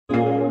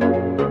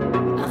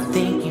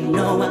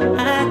no,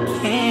 I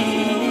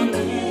can't.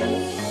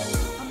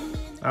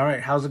 All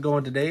right, how's it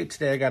going today?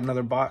 Today I got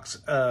another box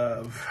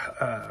of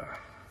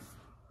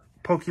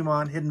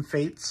Pokemon Hidden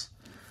Fates.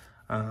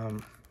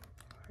 I've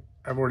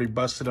already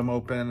busted them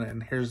open,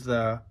 and here's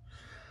the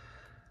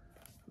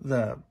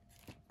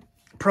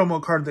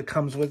promo card that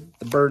comes with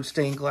the bird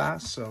stained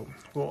glass. So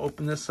we'll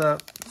open this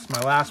up. It's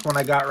my last one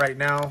I got right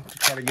now to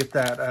try to get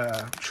that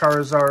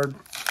Charizard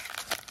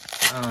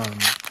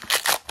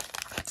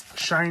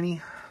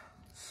shiny.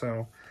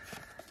 So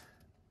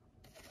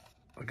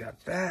we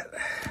got that.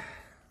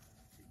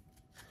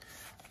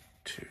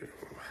 2,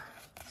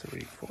 3,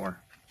 4.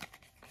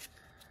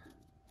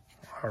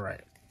 All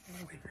right.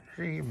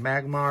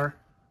 Magmar,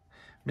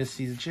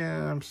 Misty's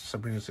Gems,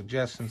 Sabrina's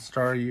Suggestions,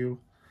 Staryu,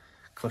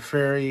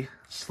 Clefairy,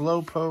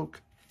 Slowpoke,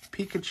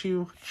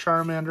 Pikachu,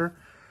 Charmander,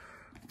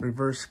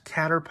 Reverse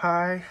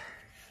Caterpie,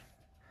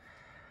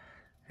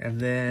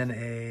 and then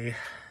a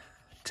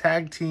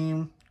Tag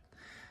Team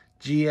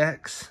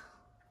GX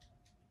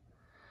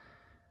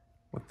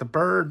with the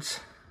birds.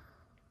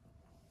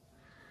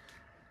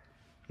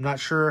 I'm not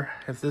sure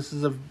if this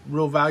is a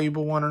real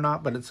valuable one or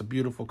not, but it's a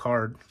beautiful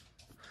card.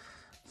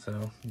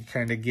 So you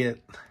kind of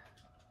get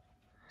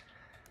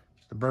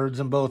the birds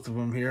in both of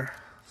them here.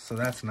 So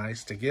that's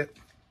nice to get.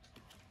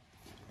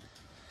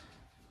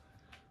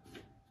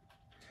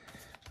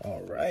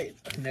 All right,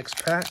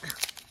 next pack.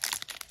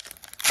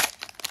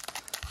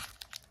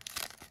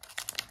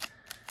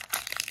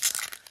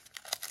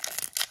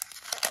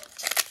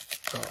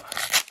 Oh,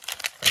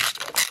 let's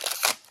go.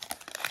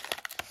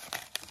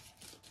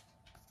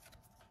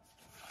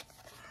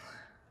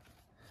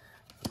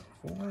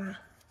 4,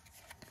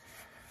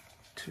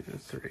 2,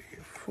 3,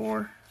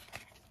 4.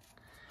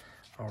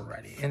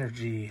 Alrighty,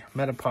 Energy,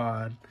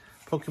 Metapod,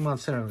 Pokemon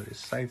Center Lady,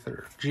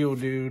 Scyther,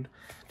 Geodude,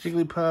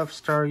 Jigglypuff,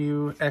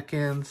 Staryu,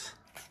 Ekans,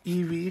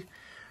 Eevee,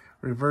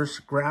 Reverse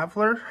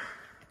Graveler,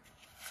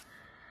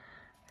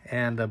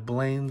 and a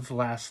Blaine's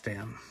Last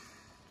Stand.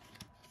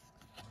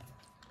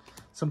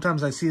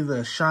 Sometimes I see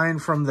the shine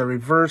from the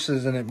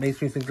reverses and it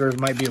makes me think there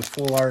might be a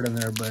full art in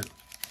there, but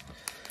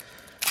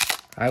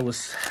I was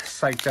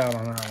psyched out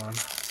on that one.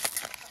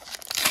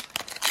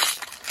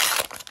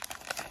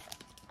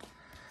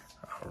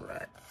 All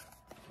right.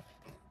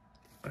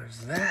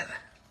 There's that.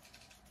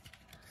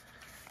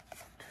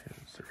 2,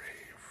 3,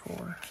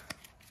 4.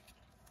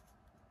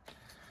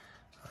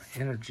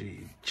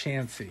 Energy,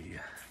 Chansey,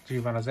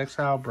 Giovanna's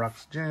Exile,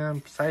 Brock's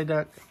Gem,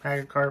 Psyduck,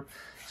 Magikarp,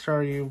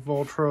 Staryu,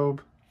 Voltrobe,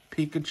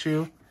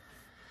 Pikachu,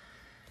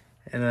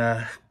 and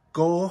a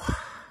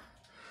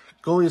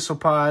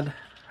Goliathopod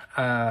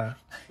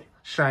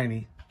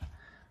Shiny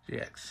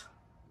GX.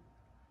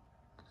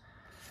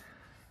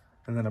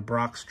 And then a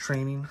Brock's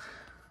Training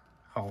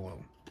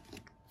Hollow.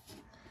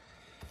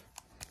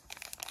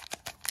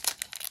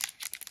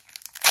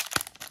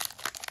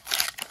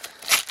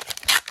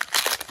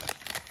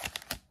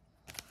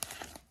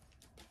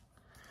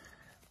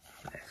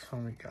 Next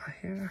one we got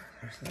here,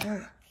 there's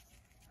that.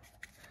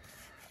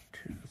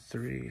 2,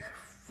 3,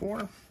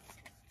 4.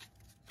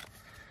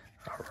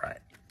 All right.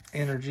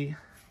 Energy,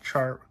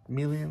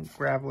 Charmeleon,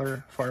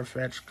 Graveler,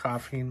 Farfetch,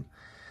 Coughing,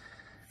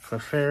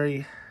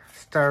 Clefairy,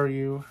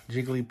 Staryu,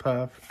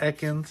 Jigglypuff,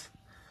 Ekans,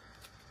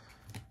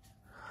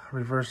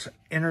 Reverse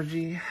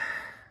Energy,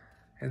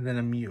 and then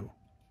a Mew.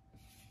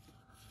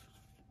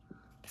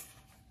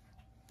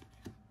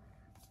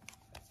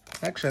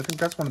 Actually, I think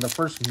that's one of the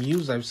first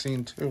Mews I've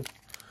seen too.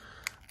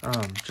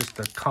 Just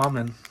a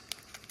common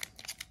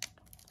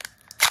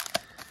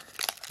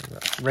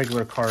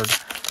regular card.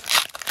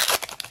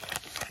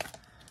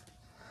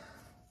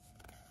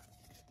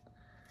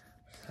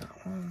 That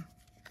one.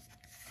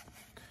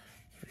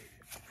 3,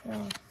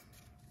 4.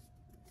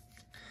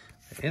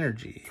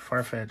 Energy,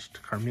 Farfetch'd,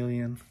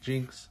 Charmeleon,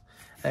 Jinx,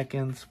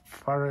 Ekans,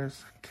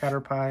 Paras,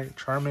 Caterpie,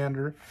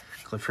 Charmander,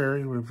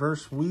 Clefairy,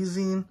 Reverse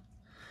Weezing,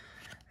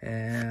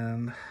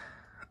 and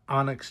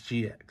Onyx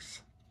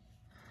GX.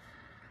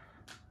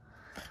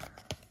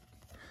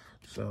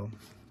 So,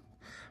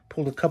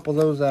 pulled a couple of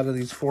those out of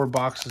these 4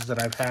 boxes that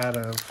I've had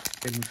of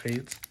Hidden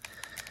Fates.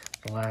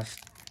 The last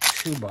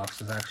 2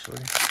 boxes,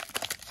 actually.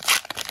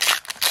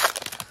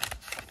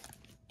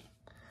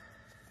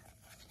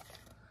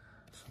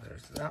 So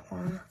there's that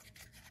one.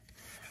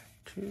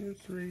 2,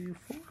 3,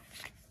 4.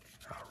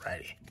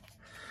 Alrighty.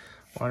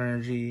 Water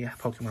Energy,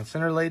 Pokemon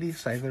Center Lady,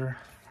 Scyther,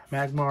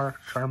 Magmar,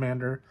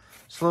 Charmander,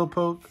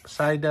 Slowpoke,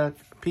 Psyduck,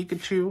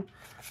 Pikachu,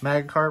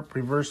 Magikarp,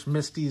 Reverse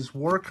Misty's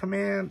War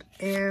Command,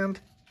 and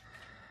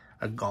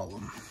a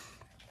Golem.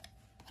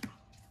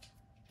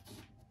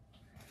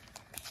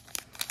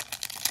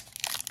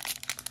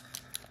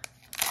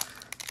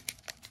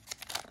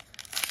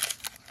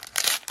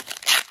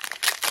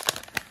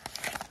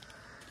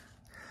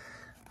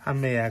 I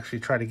may actually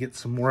try to get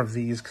some more of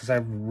these because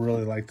I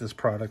really like this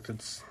product.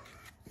 It's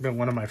been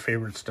one of my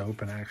favorites to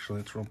open,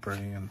 actually. It's real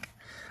pretty, and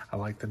I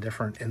like the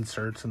different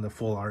inserts and the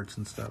full arts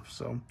and stuff.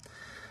 So,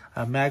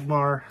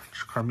 Magmar,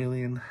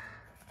 Charmeleon,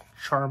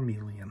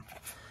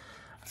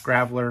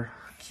 Graveler,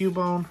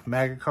 Cubone,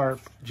 Magikarp,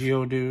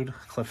 Geodude,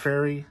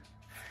 Clefairy,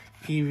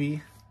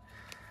 Eevee.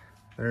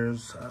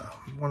 There's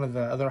one of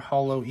the other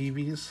holo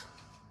Eevees.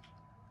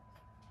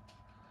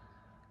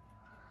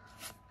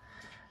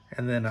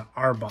 And then an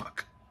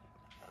Arbok.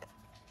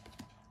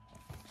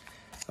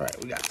 All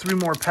right, we got 3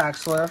 more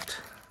packs left.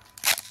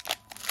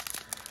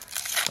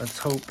 Let's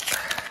hope.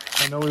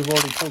 I know we've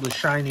already pulled a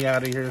shiny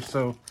out of here,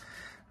 so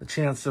the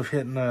chance of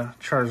hitting a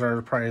Charizard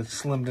is probably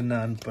slim to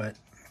none, but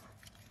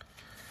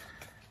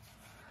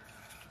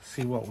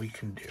see what we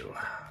can do.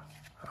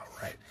 All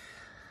right.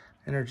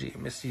 Energy,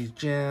 Misty's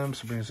Gem,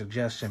 Sabrina's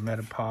Suggestion,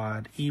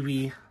 Metapod,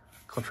 Eevee,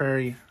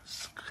 Clefairy,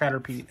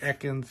 Caterpie,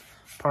 Ekans,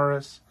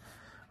 Paras,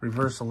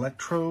 Reverse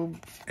Electrode,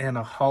 and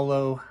a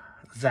holo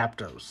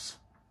Zapdos.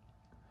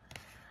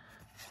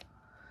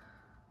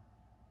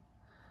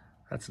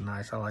 That's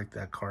nice. I like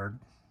that card.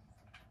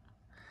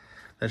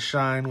 The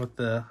shine with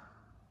the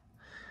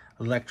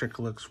electric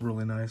looks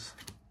really nice.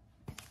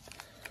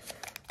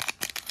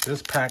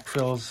 This pack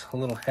feels a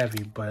little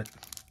heavy, but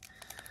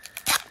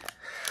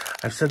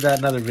I've said that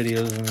in other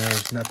videos, and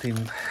there's nothing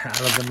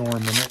out of the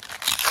norm in it.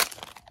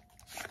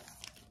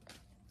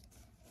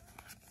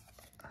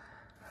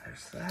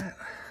 There's that.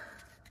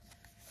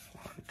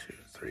 1, 2,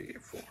 3,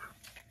 4.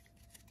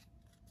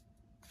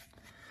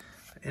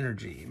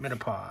 Energy,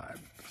 Metapod,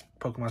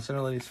 Pokemon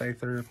Center Lady,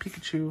 Scyther,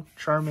 Pikachu,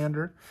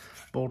 Charmander,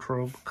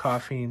 Voltrobe,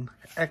 Coughing,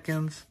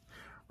 Ekans,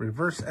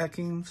 Reverse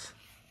Ekans,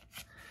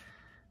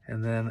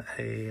 and then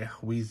a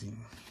Wheezing.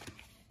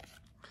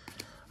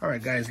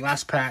 Alright guys,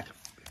 last pack.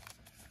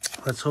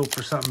 Let's hope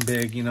for something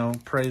big, you know.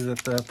 Pray that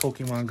the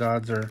Pokemon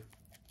gods are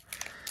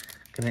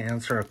going to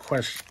answer a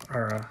question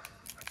or a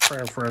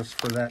prayer for us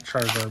for that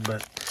Charizard,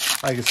 but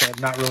like I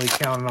said, not really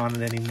counting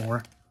on it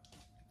anymore.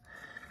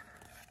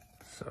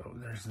 So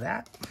there's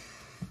that.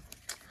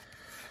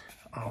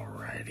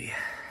 Alrighty.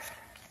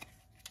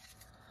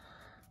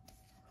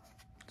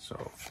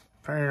 So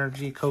Fire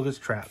Energy, Koga's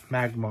Trap,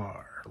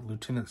 Magmar,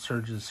 Lieutenant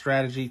Surge's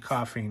Strategy,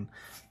 Coughing,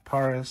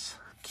 Paras,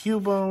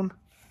 Cubone,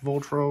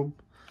 Voltrobe,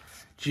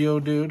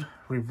 Geodude,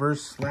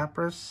 Reverse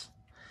Lapras,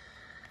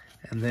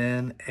 and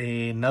then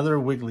another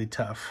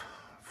Wigglytuff,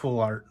 Full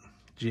Art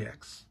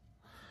GX.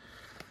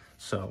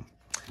 So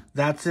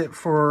that's it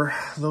for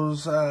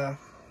those,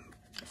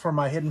 for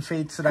my Hidden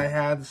Fates that I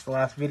had. This is the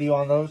last video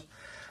on those.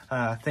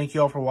 Thank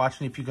you all for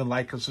watching. If you could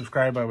like and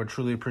subscribe, I would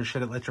truly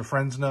appreciate it. Let your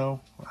friends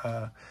know.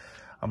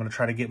 I'm going to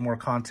try to get more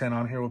content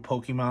on here with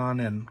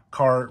Pokemon and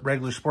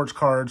regular sports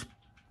cards,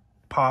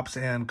 pops,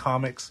 and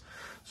comics.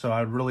 So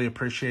I'd really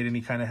appreciate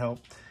any kind of help.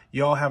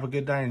 You all have a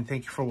good day, and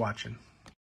thank you for watching.